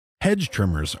Hedge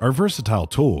trimmers are versatile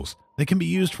tools that can be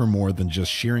used for more than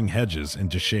just shearing hedges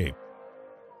into shape.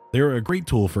 They are a great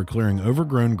tool for clearing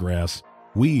overgrown grass,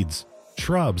 weeds,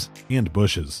 shrubs, and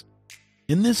bushes.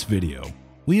 In this video,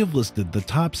 we have listed the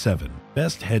top 7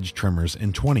 best hedge trimmers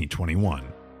in 2021.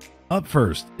 Up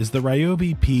first is the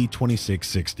Ryobi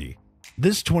P2660.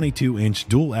 This 22-inch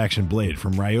dual-action blade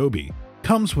from Ryobi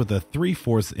comes with a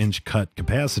 3/4 inch cut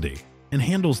capacity and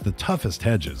handles the toughest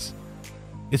hedges.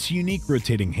 Its unique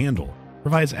rotating handle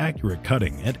provides accurate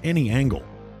cutting at any angle,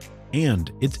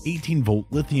 and its 18-volt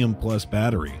lithium-plus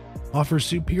battery offers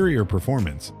superior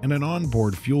performance and an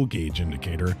onboard fuel gauge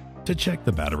indicator to check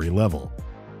the battery level.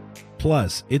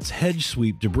 Plus, its hedge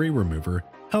sweep debris remover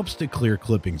helps to clear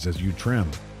clippings as you trim,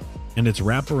 and its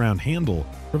wraparound handle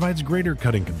provides greater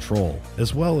cutting control,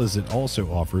 as well as it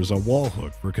also offers a wall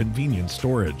hook for convenient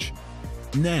storage.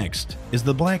 Next is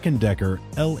the BLACK+DECKER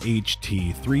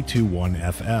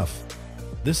LHT321FF.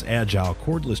 This agile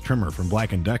cordless trimmer from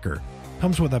BLACK+DECKER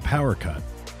comes with a power cut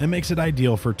and makes it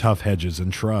ideal for tough hedges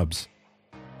and shrubs.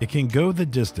 It can go the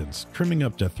distance, trimming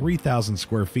up to 3,000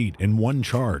 square feet in one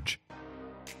charge,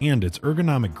 and its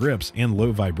ergonomic grips and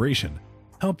low vibration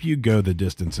help you go the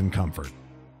distance in comfort.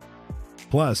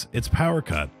 Plus, its power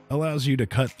cut allows you to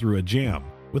cut through a jam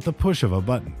with the push of a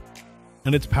button,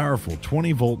 and its powerful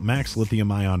 20-volt max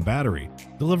lithium-ion battery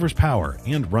delivers power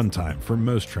and runtime for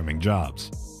most trimming jobs.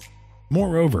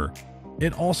 Moreover,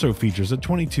 it also features a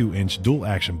 22-inch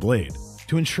dual-action blade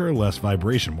to ensure less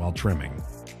vibration while trimming.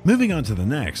 Moving on to the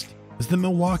next is the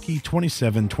Milwaukee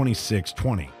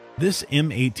 2660. This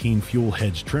M18 fuel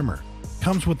hedge trimmer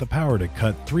comes with the power to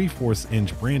cut 3/4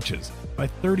 inch branches by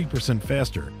 30%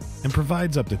 faster and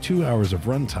provides up to 2 hours of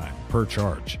runtime per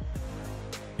charge.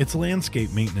 Its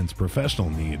landscape maintenance professional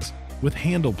needs, with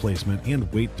handle placement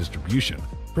and weight distribution,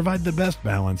 provide the best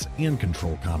balance and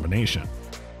control combination.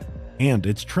 And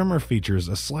its trimmer features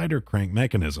a slider crank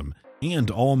mechanism and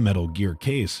all-metal gear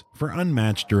case for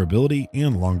unmatched durability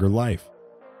and longer life.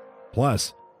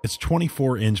 Plus, its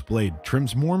 24-inch blade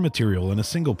trims more material in a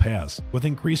single pass with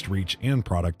increased reach and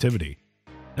productivity,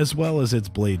 as well as its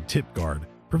blade tip guard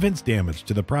prevents damage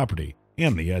to the property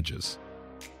and the edges.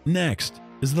 Next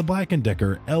is the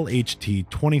BLACK+DECKER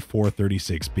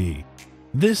LHT2400B.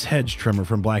 This hedge trimmer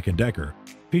from BLACK+DECKER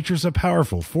features a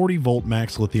powerful 40-volt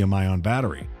max lithium-ion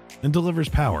battery and delivers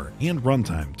power and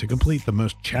runtime to complete the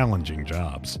most challenging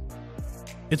jobs.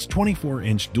 Its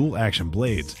 24-inch dual-action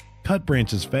blades cut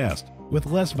branches fast with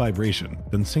less vibration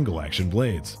than single-action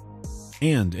blades.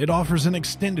 And it offers an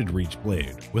extended reach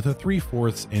blade with a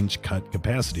 3/4 inch cut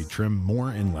capacity trim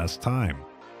more in less time.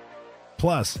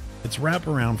 Plus, its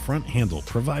wraparound front handle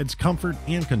provides comfort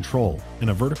and control in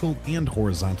a vertical and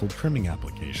horizontal trimming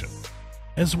application,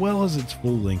 as well as its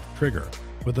full-length trigger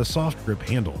with a soft grip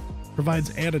handle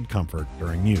provides added comfort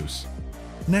during use.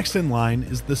 Next in line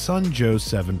is the Sunjoe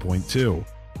 7.2.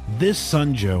 This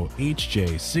Sunjoe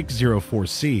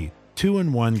HJ604C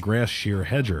 2-in-1 grass shear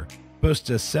hedger boasts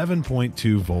a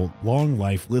 7.2-volt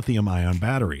long-life lithium-ion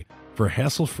battery for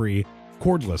hassle-free,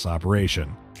 cordless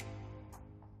operation.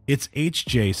 Its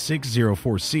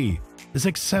HJ604C is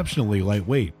exceptionally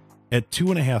lightweight at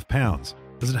 2.5 pounds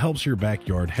as it helps your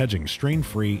backyard hedging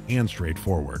strain-free and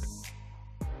straightforward.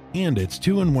 And its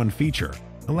 2-in-1 feature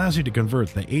allows you to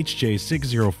convert the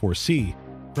HJ604C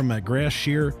from a grass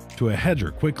shear to a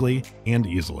hedger quickly and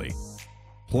easily.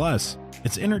 Plus,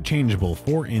 its interchangeable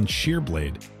 4-inch shear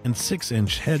blade and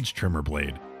 6-inch hedge trimmer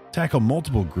blade tackle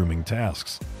multiple grooming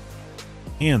tasks.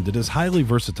 And it is highly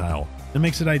versatile and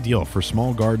makes it ideal for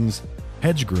small gardens,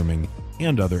 hedge grooming,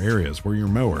 and other areas where your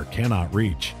mower cannot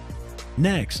reach.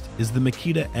 Next is the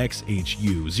Makita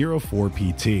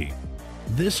XHU04PT.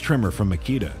 This trimmer from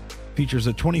Makita features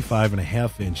a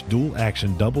 25.5-inch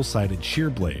dual-action double-sided shear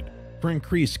blade for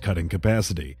increased cutting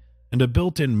capacity, and a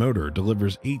built-in motor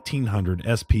delivers 1800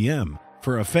 SPM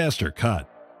for a faster cut.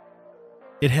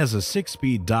 It has a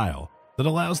 6-speed dial that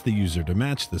allows the user to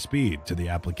match the speed to the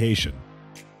application,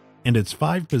 and its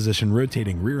 5-position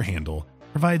rotating rear handle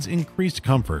provides increased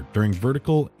comfort during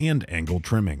vertical and angle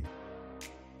trimming.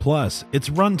 Plus, its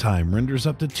runtime renders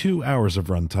up to 2 hours of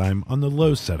runtime on the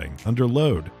low setting under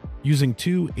load using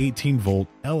two 18-volt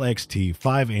LXT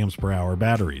 5 amps per hour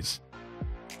batteries.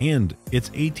 And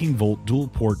its 18-volt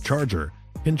dual-port charger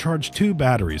can charge 2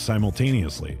 batteries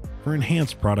simultaneously for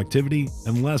enhanced productivity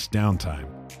and less downtime.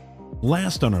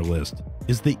 Last on our list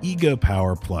is the Ego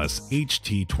Power Plus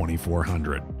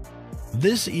HT2400.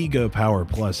 This Ego Power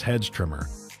Plus hedge trimmer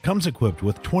comes equipped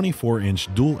with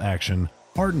 24-inch dual-action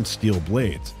hardened steel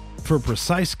blades for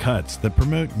precise cuts that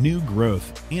promote new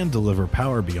growth and deliver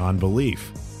power beyond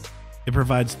belief. It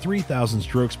provides 3,000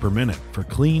 strokes per minute for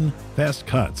clean, fast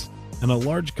cuts and a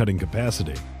large cutting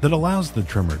capacity that allows the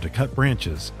trimmer to cut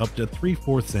branches up to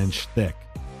 3/4 inch thick.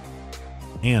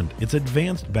 And its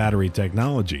advanced battery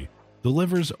technology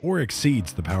delivers or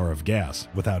exceeds the power of gas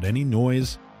without any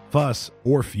noise, fuss,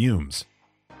 or fumes.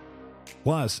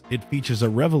 Plus, it features a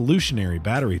revolutionary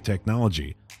battery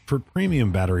technology for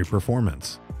premium battery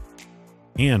performance.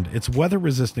 And its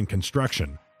weather-resistant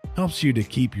construction helps you to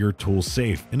keep your tools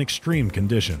safe in extreme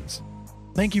conditions.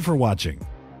 Thank you for watching.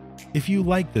 If you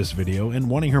like this video and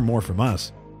want to hear more from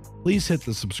us, please hit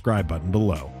the subscribe button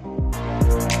below.